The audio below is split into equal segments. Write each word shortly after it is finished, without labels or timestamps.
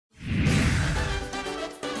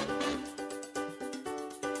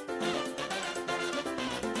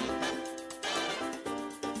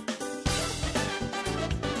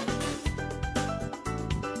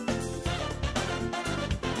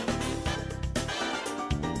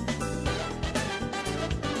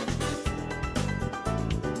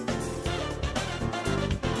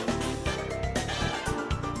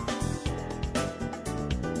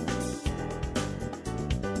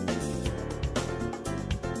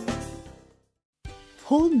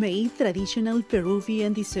homemade traditional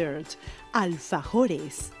Peruvian dessert,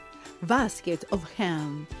 alfajores, basket of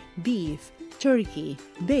ham, beef, turkey,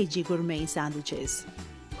 veggie gourmet sandwiches.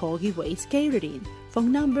 Call Giveaways Catering,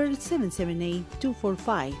 phone number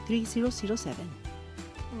 778-245-3007.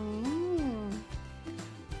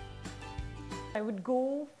 I would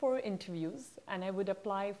go for interviews and I would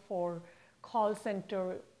apply for call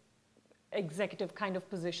center executive kind of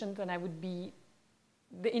positions, and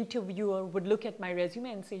the interviewer would look at my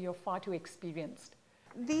resume and say, you're far too experienced.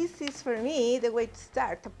 This is for me the way to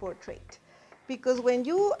start a portrait, because when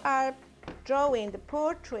you are drawing the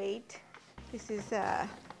portrait, this is the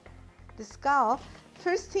skull,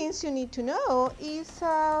 first things you need to know is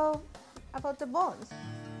about the bones.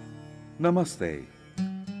 Namaste.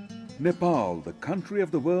 Nepal, the country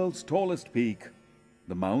of the world's tallest peak,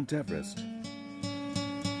 the Mount Everest.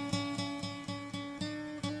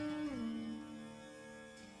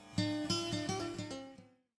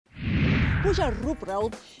 Pooja Ruprell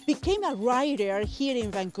became a writer here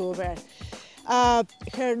in Vancouver. Her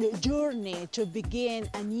journey to begin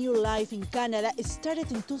a new life in Canada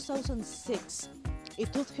started in 2006.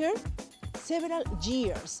 It took her several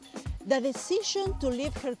years. The decision to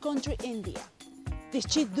leave her country, India.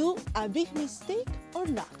 Did she do a big mistake or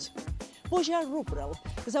not? Pooja Ruprell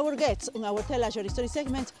is our guest on our Tell Us Your Story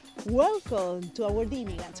segment. Welcome to our The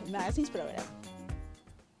Immigrants magazine program.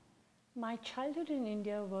 My childhood in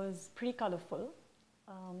India was pretty colorful.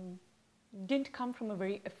 Didn't come from a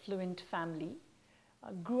very affluent family.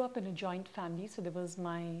 Grew up in a joint family, so there was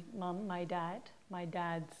my mom, my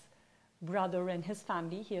dad's brother and his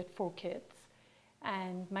family. He had 4 kids,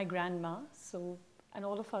 and my grandma. And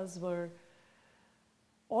all of us were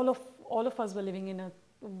living in a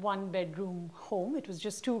 1-bedroom home. It was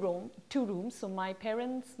just two rooms. So my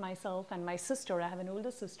parents, myself, and my sister, I have an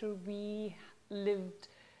older sister, we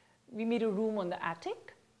made a room on the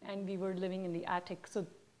attic, and we were living in the attic. So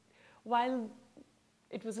while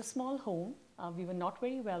it was a small home, we were not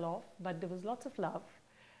very well off, but there was lots of love.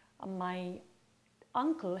 My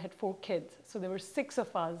uncle had 4 kids, so there were 6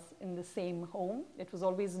 of us in the same home. It was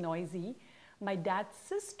always noisy. My dad's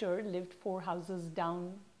sister lived 4 houses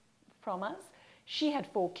down from us. She had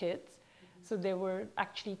 4 kids, so there were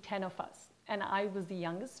actually 10 of us, and I was the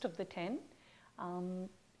youngest of the 10.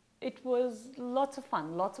 It was lots of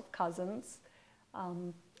fun, lots of cousins.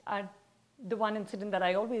 The one incident that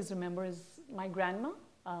I always remember is my grandma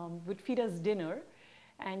would feed us dinner,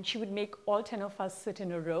 and she would make all 10 of us sit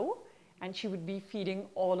in a row, and she would be feeding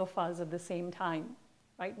all of us at the same time,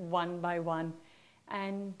 right, one by one.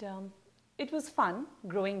 And it was fun.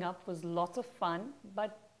 Growing up was lots of fun,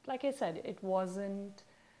 but like I said, it wasn't,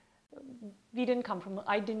 I didn't come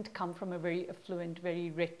from a very affluent,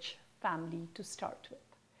 very rich family to start with.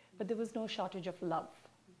 But there was no shortage of love.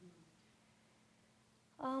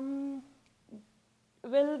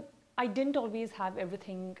 Well, I didn't always have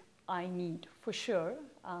everything I need, for sure.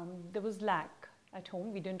 There was lack at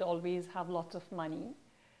home. We didn't always have lots of money.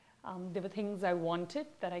 There were things I wanted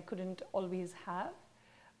that I couldn't always have.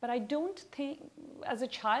 But I don't think, as a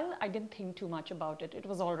child, I didn't think too much about it. It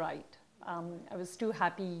was all right. I was too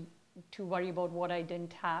happy to worry about what I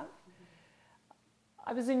didn't have.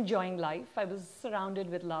 I was enjoying life. I was surrounded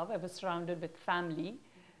with love. I was surrounded with family.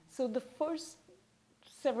 So the first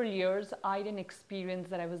several years, I didn't experience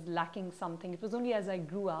that I was lacking something. It was only as I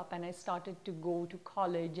grew up and I started to go to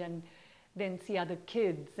college and then see other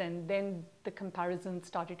kids, and then the comparison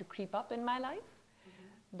started to creep up in my life.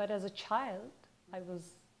 But as a child, I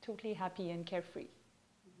was totally happy and carefree.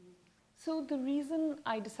 So the reason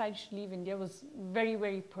I decided to leave India was very,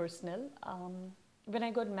 very personal. When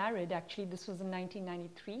I got married, actually, this was in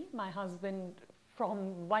 1993, my husband,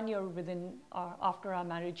 from 1 year after our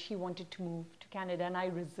marriage, he wanted to move to Canada, and I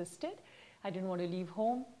resisted. I didn't want to leave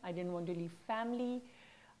home. I didn't want to leave family.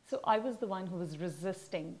 So I was the one who was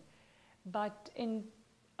resisting. But in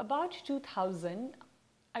about 2000,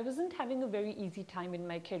 I wasn't having a very easy time in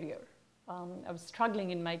my career. I was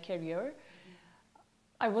struggling in my career.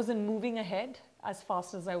 I wasn't moving ahead as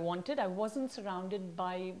fast as I wanted. I wasn't surrounded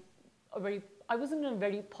by I wasn't in a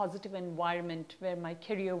very positive environment where my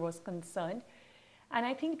career was concerned. And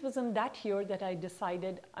I think it was in that year that I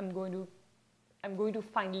decided I'm going to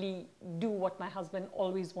finally do what my husband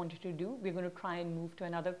always wanted to do. We're going to try and move to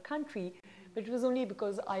another country. But it was only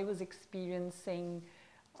because I was experiencing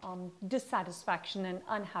dissatisfaction and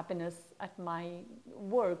unhappiness at my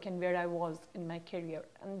work and where I was in my career.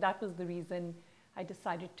 And that was the reason I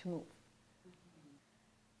decided to move.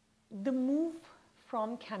 The move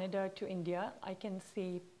from Canada to India, I can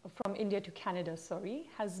say, from India to Canada, sorry,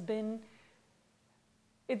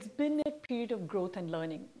 it's been a period of growth and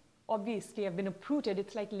learning. obviously I've been uprooted.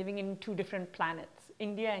 It's like living in two different planets.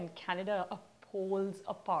 India and Canada are poles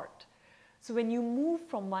apart. So when you move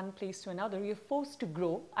from one place to another, you're forced to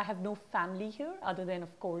grow. I have no family here other than,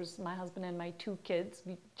 of course, my husband and my 2 kids.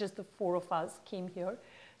 Just the 4 of us came here.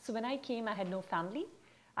 So when I came, I had no family.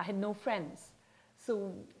 I had no friends.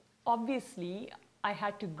 So obviously, I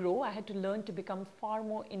had to grow. I had to learn to become far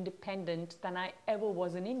more independent than I ever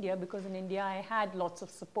was in India, because in India, I had lots of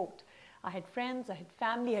support. I had friends, I had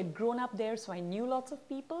family, I had grown up there, so I knew lots of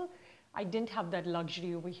people. I didn't have that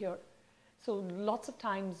luxury over here. So lots of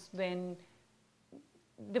times when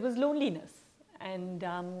there was loneliness, and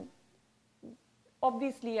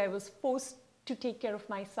obviously I was forced to take care of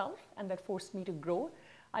myself, and that forced me to grow.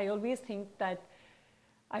 I always think that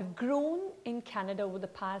I've grown in Canada over the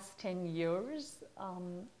past 10 years.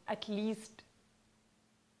 At least,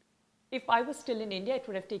 if I was still in India, it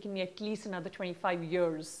would have taken me at least another 25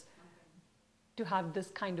 years to have this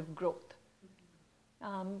kind of growth.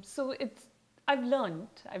 So I've learned,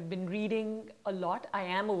 I've been reading a lot. I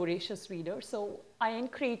am a voracious reader, so I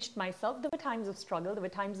encouraged myself. There were times of struggle, there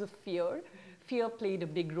were times of fear. Fear played a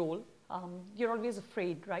big role. You're always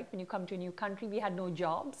afraid, right? When you come to a new country, we had no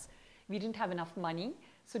jobs, we didn't have enough money,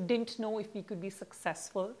 so didn't know if we could be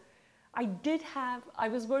successful. I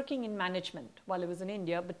was working in management while I was in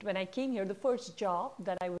India, but when I came here, the first job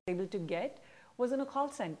that I was able to get was in a call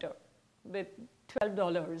center with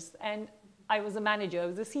 $12, and I was a manager. I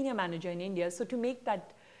was a senior manager in India. So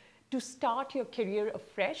to start your career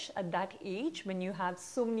afresh at that age, when you have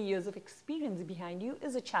so many years of experience behind you,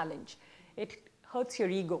 is a challenge. It hurts your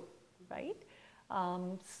ego, right?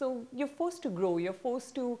 So you're forced to grow. You're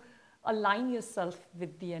forced to align yourself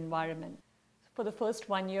with the environment. For the first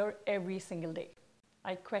 1 year, every single day,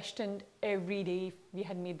 I questioned every day if we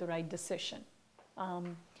had made the right decision.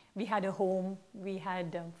 We had a home, we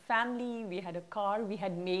had a family, we had a car, we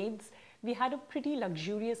had maids. We had a pretty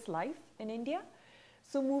luxurious life in India.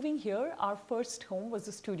 So moving here, our first home was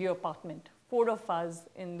a studio apartment. 4 of us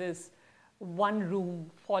in this one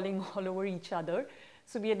room, falling all over each other.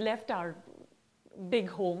 So we had left our big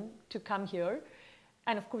home to come here.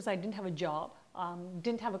 And of course, I didn't have a job,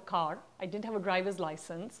 didn't have a car, I didn't have a driver's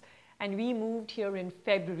license. And we moved here in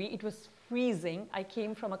February. It was freezing. I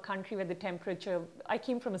came from a country where I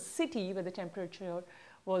came from a city where the temperature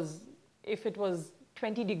was, if it was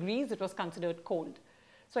 20 degrees, it was considered cold.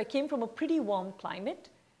 So I came from a pretty warm climate.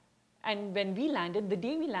 And when we landed, the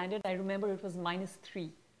day we landed, I remember it was -3.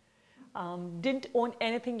 Didn't own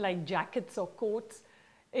anything like jackets or coats.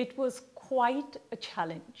 It was quite a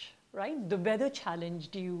challenge, right? The weather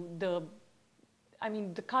challenged you,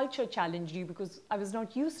 the culture challenged you, because I was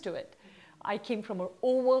not used to it. I came from an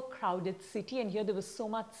overcrowded city, and here there was so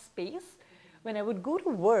much space. When I would go to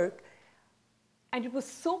work, and it was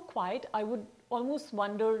so quiet, I would almost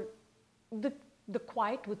wonder, the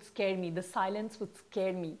quiet would scare me, the silence would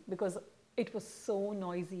scare me, because it was so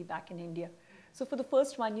noisy back in India. So for the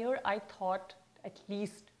first 1 year, I thought at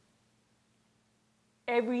least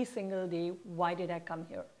every single day, why did I come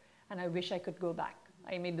here? And I wish I could go back.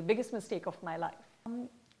 I made the biggest mistake of my life.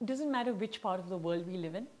 It doesn't matter which part of the world we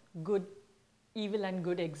live in, evil and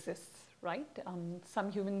good exists, right?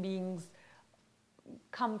 Some human beings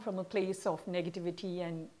come from a place of negativity,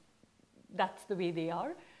 and that's the way they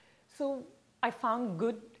are. So I found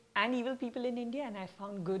good and evil people in India, and I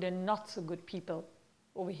found good and not so good people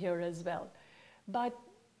over here as well. But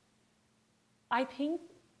I think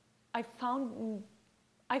I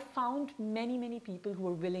found many, many people who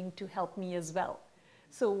were willing to help me as well.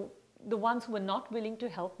 So the ones who were not willing to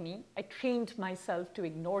help me, I trained myself to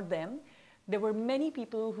ignore them. There were many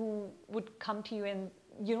people who would come to you, and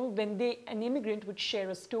when an immigrant would share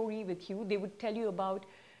a story with you, they would tell you about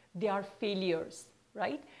their failures,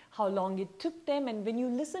 right? How long it took them. And when you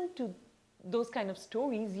listen to those kind of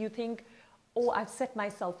stories, you think, oh, I've set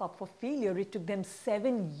myself up for failure. It took them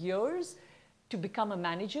 7 years to become a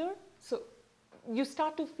manager. So you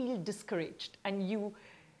start to feel discouraged, and you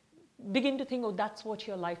begin to think, oh, that's what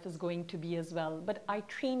your life is going to be as well. But I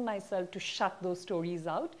trained myself to shut those stories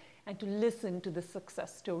out and to listen to the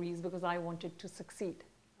success stories, because I wanted to succeed.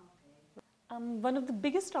 Okay. One of the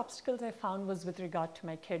biggest obstacles I found was with regard to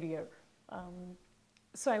my career.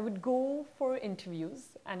 So I would go for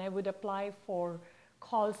interviews, and I would apply for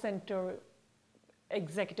call center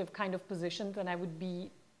executive kind of positions, and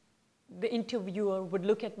the interviewer would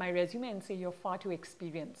look at my resume and say, you're far too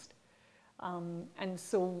experienced. And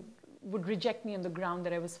so would reject me on the grounds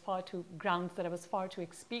that I was far too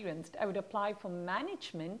experienced. I would apply for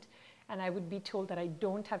management, and I would be told that I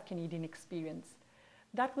don't have Canadian experience.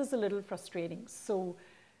 That was a little frustrating. So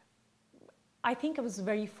I think I was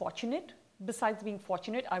very fortunate besides being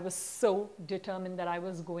fortunate, I was so determined that I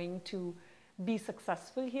was going to be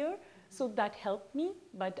successful here. So that helped me,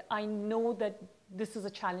 but I know that this is a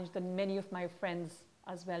challenge that many of my friends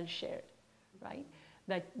as well shared, right?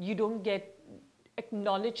 That you don't get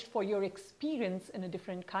acknowledged for your experience in a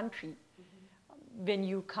different country when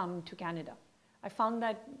you come to Canada. I found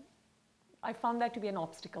that to be an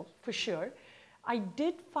obstacle, for sure. I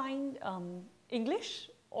did find English,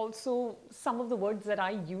 also some of the words that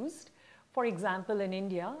I used. For example, in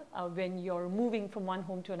India, when you're moving from one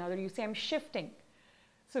home to another, you say, I'm shifting.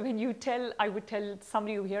 So when I would tell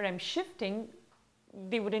somebody over here, I'm shifting,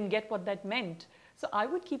 they wouldn't get what that meant. So I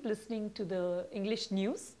would keep listening to the English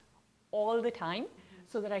news all the time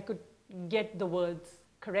so that I could get the words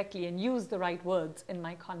correctly and use the right words in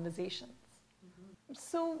my conversations.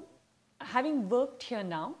 So having worked here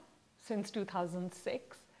now since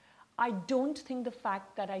 2006, I don't think the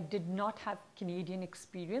fact that I did not have Canadian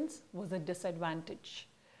experience was a disadvantage.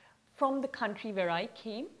 From the country where I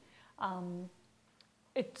came,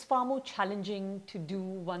 it's far more challenging to do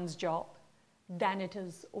one's job than it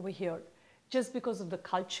is over here, just because of the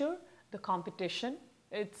culture, the competition.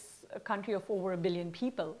 It's a country of over 1 billion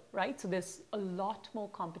people, right? So there's a lot more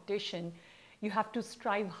competition. You have to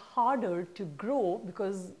strive harder to grow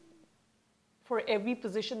because for every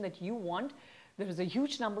position that you want, there is a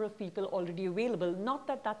huge number of people already available. Not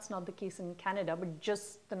that that's not the case in Canada, but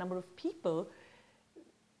just the number of people.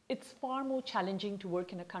 It's far more challenging to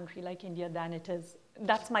work in a country like India than it is,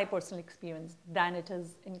 that's my personal experience, than it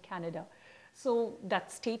is in Canada. So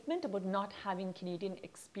that statement about not having Canadian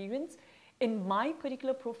experience, in my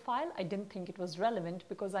particular profile, I didn't think it was relevant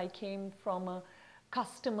because I came from a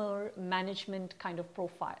customer management kind of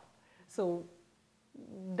profile. So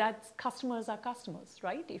that's customers are customers,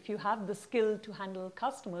 right? If you have the skill to handle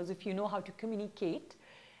customers, if you know how to communicate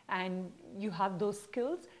and you have those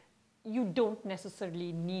skills, you don't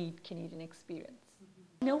necessarily need Canadian experience.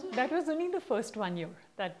 No, that was only the first 1 year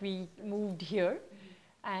that we moved here.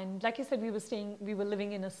 And like I said, we were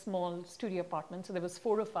living in a small studio apartment, so there was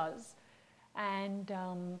 4 of us. And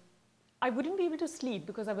I wouldn't be able to sleep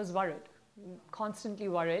because I was worried, constantly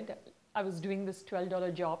worried. I was doing this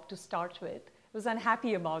 $12 job to start with. I was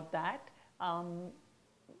unhappy about that. And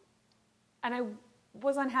I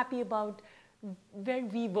was unhappy about where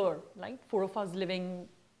we were, like 4 of us living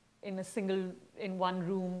in one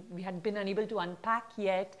room. We had been unable to unpack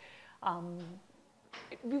yet.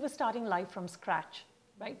 We were starting life from scratch,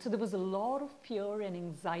 right? So there was a lot of fear and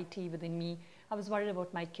anxiety within me. I was worried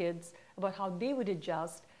about my kids, about how they would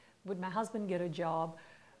adjust. Would my husband get a job?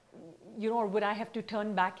 You know, or would I have to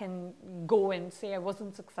turn back and go and say I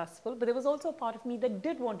wasn't successful? But there was also a part of me that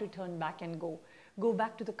did want to turn back and go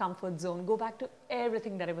back to the comfort zone, go back to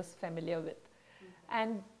everything that I was familiar with.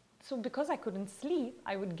 And so because I couldn't sleep,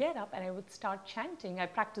 I would get up and I would start chanting. I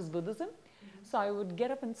practiced Buddhism, so I would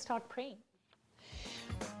get up and start praying.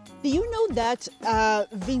 Do you know that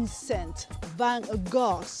Vincent van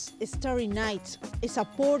Gogh's Starry Night is a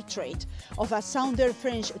portrait of a southern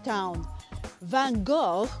French town? Van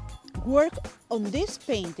Gogh worked on this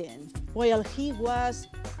painting while he was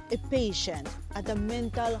a patient at a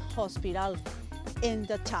mental hospital in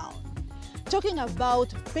the town. Talking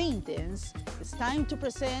about paintings, it's time to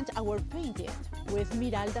present our painting with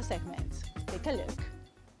Miralda segment. Take a look.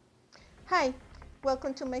 Hi,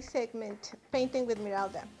 welcome to my segment, Painting with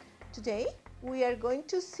Miralda. Today, we are going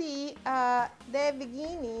to see the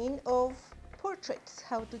beginning of portraits,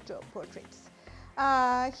 how to draw portraits.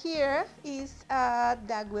 Here is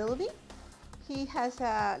Doug Wilby. He has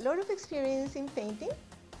a lot of experience in painting,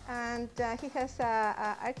 and he has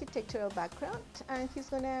an architectural background, and he's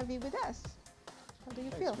going to be with us. How do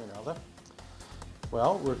you feel? Thanks, Miralda.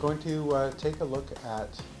 Well, we're going to take a look at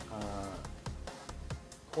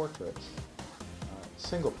portraits,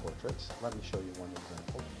 single portraits. Let me show you one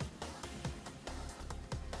example.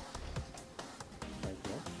 Right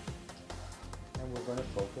here. And we're going to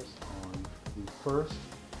focus on the first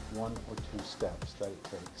 1 or 2 steps that it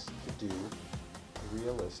takes to do a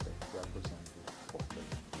realistic representative portrait.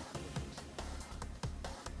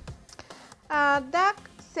 Doug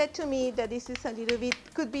said to me that this is a little bit,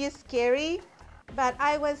 could be scary, but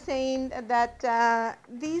I was saying that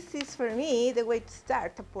this is for me the way to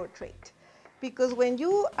start a portrait. Because when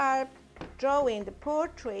you are drawing the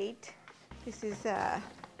portrait, this is the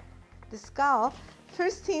skull,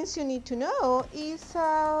 first things you need to know is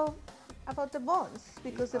about the bones,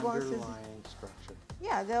 because the bones is underlying structure.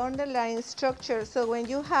 Yeah, the underlying structure. So when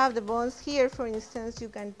you have the bones here, for instance, you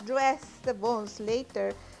can dress the bones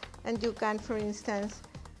later, and you can, for instance,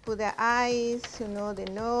 put the eyes, you know, the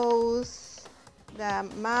nose, the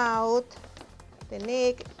mouth, the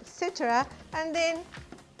neck, etc.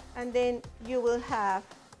 And then you will have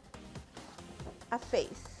a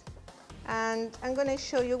face. And I'm going to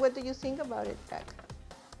show you. What do you think about it, Doug?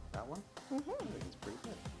 That one? I think it's pretty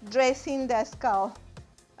good. Dressing the skull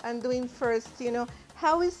and doing first,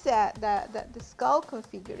 how is the skull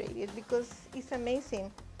configured? Because it's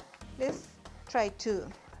amazing. Let's try to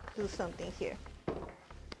do something here.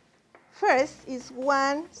 First is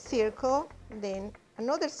one circle, then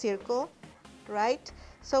another circle, right?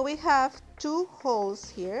 So we have two holes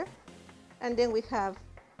here, and then we have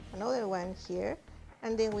another one here,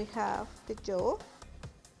 and then we have the jaw,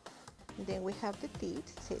 and then we have the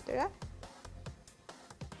teeth, etc.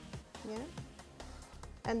 Yeah.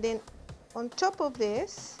 And then on top of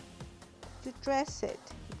this, you dress it.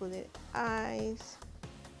 You put the eyes.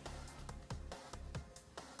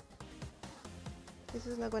 This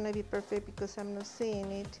is not going to be perfect because I'm not seeing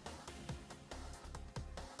it.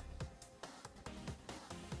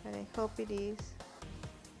 But I hope it is.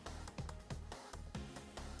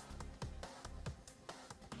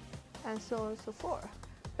 And so on and so forth.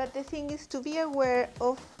 But the thing is to be aware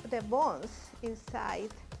of the bones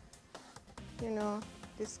inside, the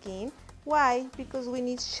skin. Why? Because we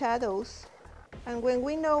need shadows. And when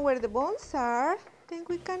we know where the bones are, then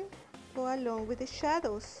we can go along with the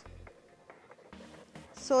shadows.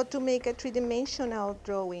 So to make a three-dimensional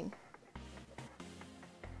drawing.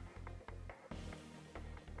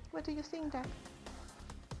 What do you think, Doug?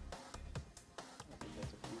 I think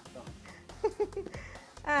that's a cute thumb.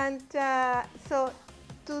 And so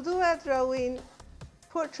to do a drawing,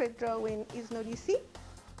 portrait drawing, is not easy.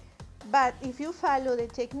 But if you follow the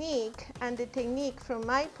technique, and the technique from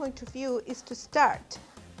my point of view is to start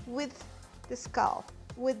with the skull,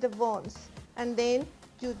 with the bones, and then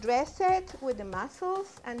you dress it with the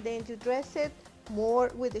muscles, and then you dress it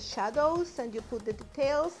more with the shadows, and you put the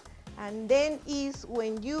details, and then is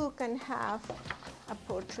when you can have a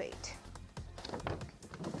portrait.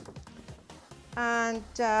 And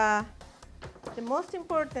the most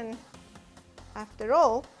important, after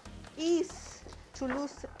all, is to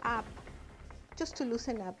loosen up, just to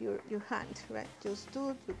loosen up your hand, right? Just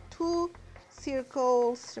do the two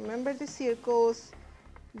circles, remember the circles,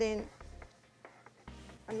 then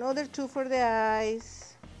another two for the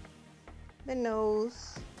eyes, the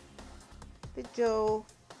nose, the jaw,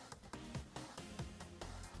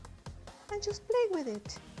 and just play with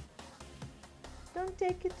it. Don't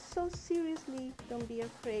take it so seriously, don't be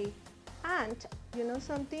afraid. And you know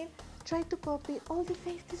something? Try to copy all the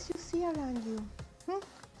faces you see around you.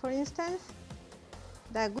 For instance,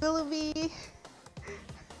 that will be,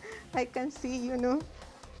 I can see,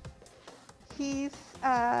 he's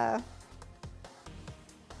try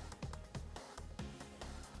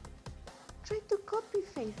to copy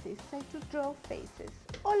faces, try to draw faces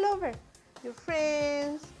all over. Your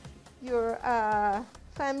friends, your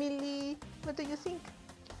family. What do you think?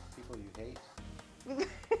 People you hate.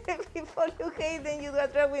 People you hate, then you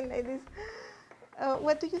got drawing like this.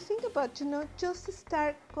 What do you think about, just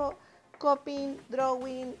start copying,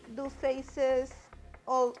 drawing, do faces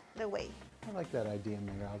all the way? I like that idea,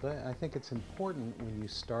 Miralda. I think it's important when you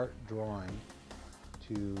start drawing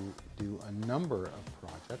to do a number of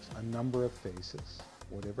projects, a number of faces,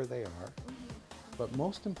 whatever they are. But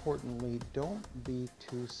most importantly, don't be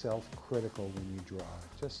too self-critical when you draw.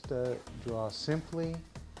 Just draw simply,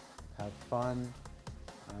 have fun,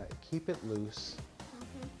 keep it loose,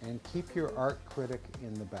 and keep your art critic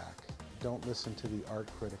in the back. Don't listen to the art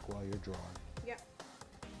critic while you're drawing. Yeah.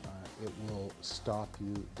 It will stop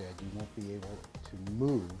you dead. You won't be able to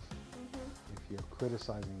move if you're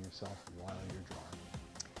criticizing yourself while you're drawing.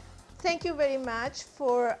 Thank you very much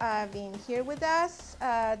for being here with us.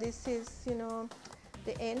 This is,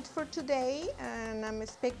 the end for today, and I'm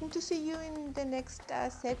expecting to see you in the next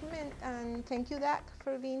segment. And thank you, Doug,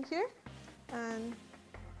 for being here. And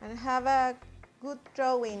have a good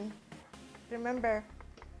drawing. Remember,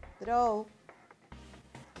 draw.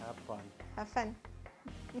 Have fun. Have fun.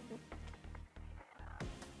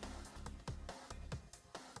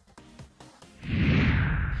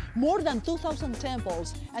 More than 2,000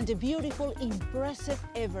 temples and the beautiful, impressive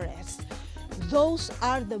Everest. Those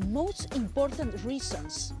are the most important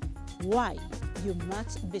reasons why you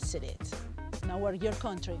must visit it. Now we're your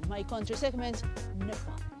country, my country segment,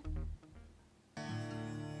 Nepal.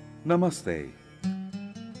 Namaste.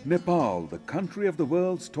 Nepal, the country of the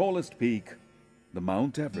world's tallest peak, the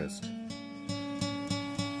Mount Everest.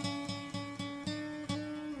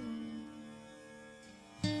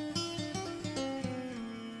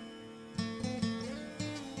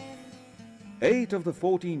 8 of the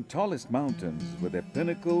 14 tallest mountains with a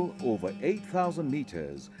pinnacle over 8,000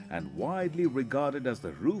 meters and widely regarded as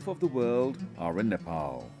the roof of the world are in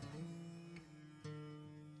Nepal.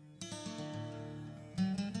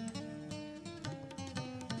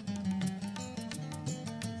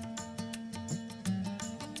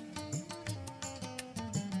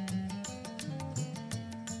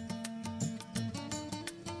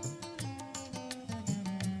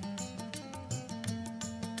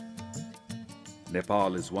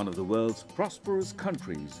 Nepal is one of the world's prosperous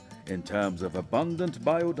countries in terms of abundant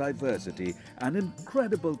biodiversity and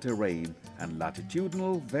incredible terrain and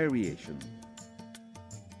latitudinal variation.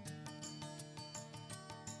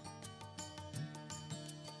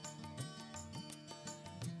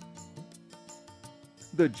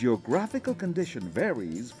 The geographical condition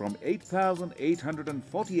varies from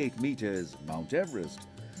 8,848 meters, Mount Everest,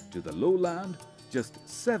 to the lowland just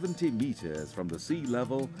 70 meters from the sea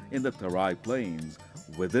level in the Tarai Plains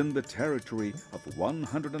within the territory of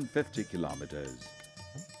 150 kilometers.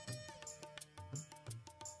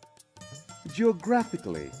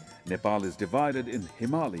 Geographically, Nepal is divided in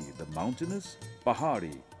Himali, the mountainous,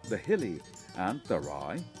 Pahari, the hilly, and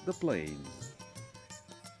Tarai, the plains.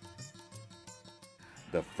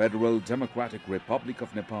 The Federal Democratic Republic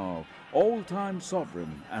of Nepal, all-time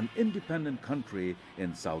sovereign and independent country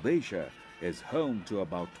in South Asia, is home to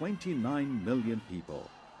about 29 million people.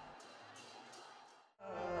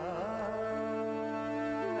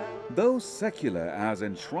 Though secular as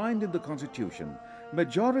enshrined in the constitution,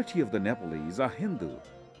 majority of the Nepalese are Hindu.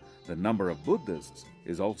 The number of Buddhists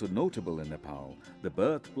is also notable in Nepal, the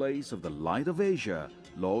birthplace of the light of Asia,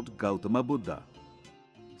 Lord Gautama Buddha.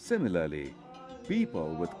 Similarly,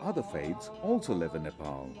 people with other faiths also live in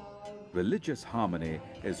Nepal. Religious harmony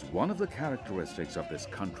is one of the characteristics of this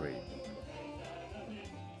country.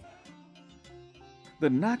 The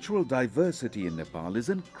natural diversity in Nepal is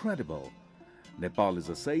incredible. Nepal is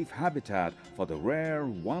a safe habitat for the rare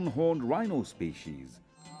one-horned rhino species.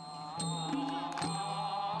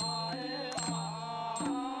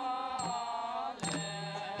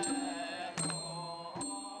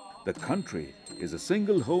 The country is a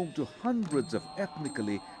single home to hundreds of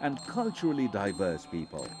ethnically and culturally diverse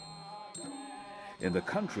people. In the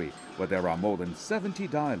country, where there are more than 70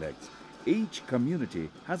 dialects, each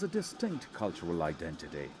community has a distinct cultural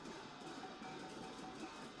identity.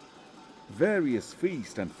 Various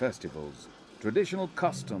feasts and festivals, traditional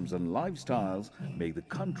customs and lifestyles make the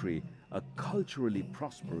country a culturally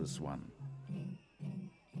prosperous one.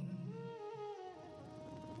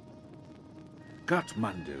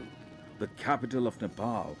 Kathmandu, the capital of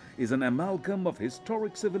Nepal, is an amalgam of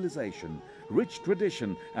historic civilization, rich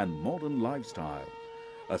tradition and modern lifestyle.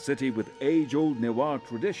 A city with age-old Newar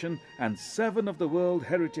tradition and 7 of the World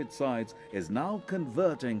Heritage Sites is now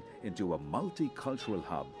converting into a multicultural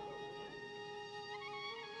hub.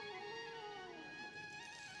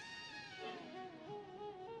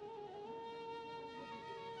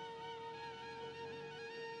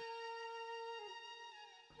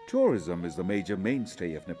 Tourism is the major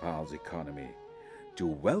mainstay of Nepal's economy. To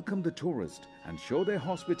welcome the tourist and show their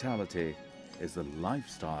hospitality is the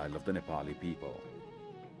lifestyle of the Nepali people.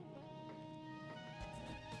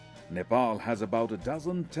 Nepal has about a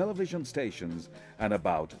dozen television stations and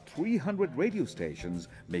about 300 radio stations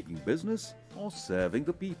making business or serving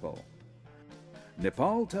the people.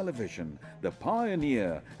 Nepal Television, the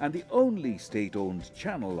pioneer and the only state-owned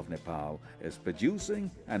channel of Nepal, is producing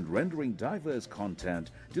and rendering diverse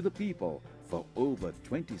content to the people for over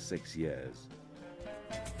 26 years.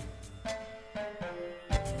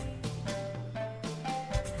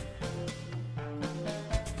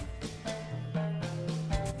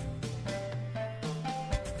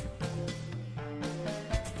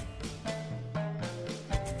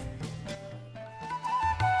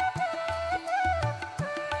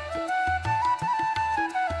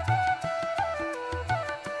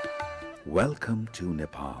 Welcome to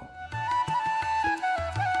Nepal.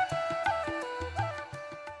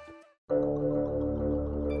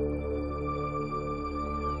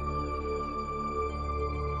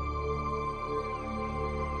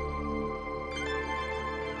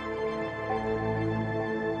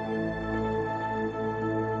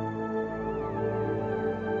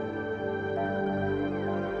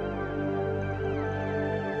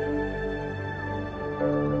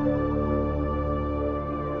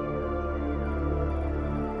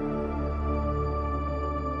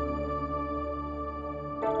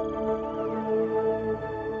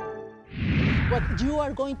 What you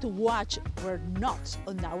are going to watch were not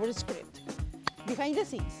on our script. Behind the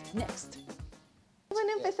scenes, next. Van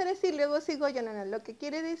a empezar a decir, luego sigo yo, no, lo que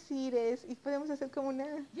quiere decir es, y podemos hacer como una...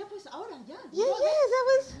 Ya, pues ahora, ya. Yeah, that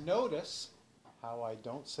was... Notice how I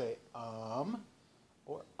don't say or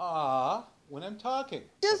when I'm talking.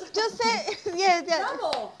 Just say, yeah.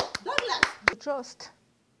 Bravo, Douglas. Trust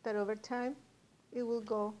that over time, it will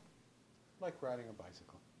go. Like riding a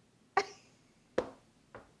bicycle.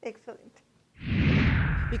 Excellent.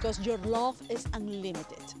 Because your love is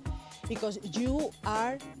unlimited. Because you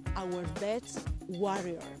are our best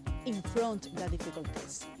warrior in front of the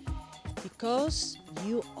difficulties. Because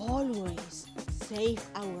you always save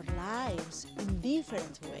our lives in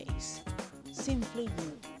different ways. Simply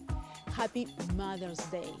you. Happy Mother's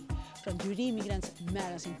Day from your Immigrants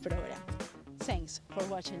Magazine program. Thanks for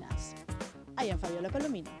watching us. I am Fabiola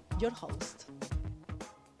Palomino, your host.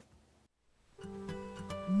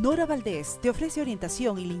 Nora Valdés te ofrece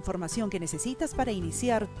orientación y la información que necesitas para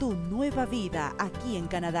iniciar tu nueva vida aquí en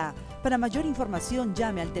Canadá. Para mayor información,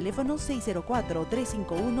 llame al teléfono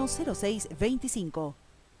 604-351-0625.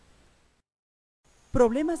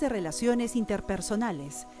 Problemas de relaciones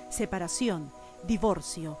interpersonales, separación,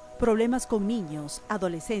 divorcio, problemas con niños,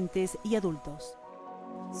 adolescentes y adultos.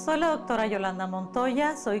 Soy la doctora Yolanda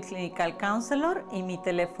Montoya, soy Clinical Counselor y mi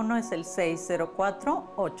teléfono es el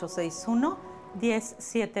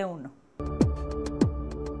 604-861-1071.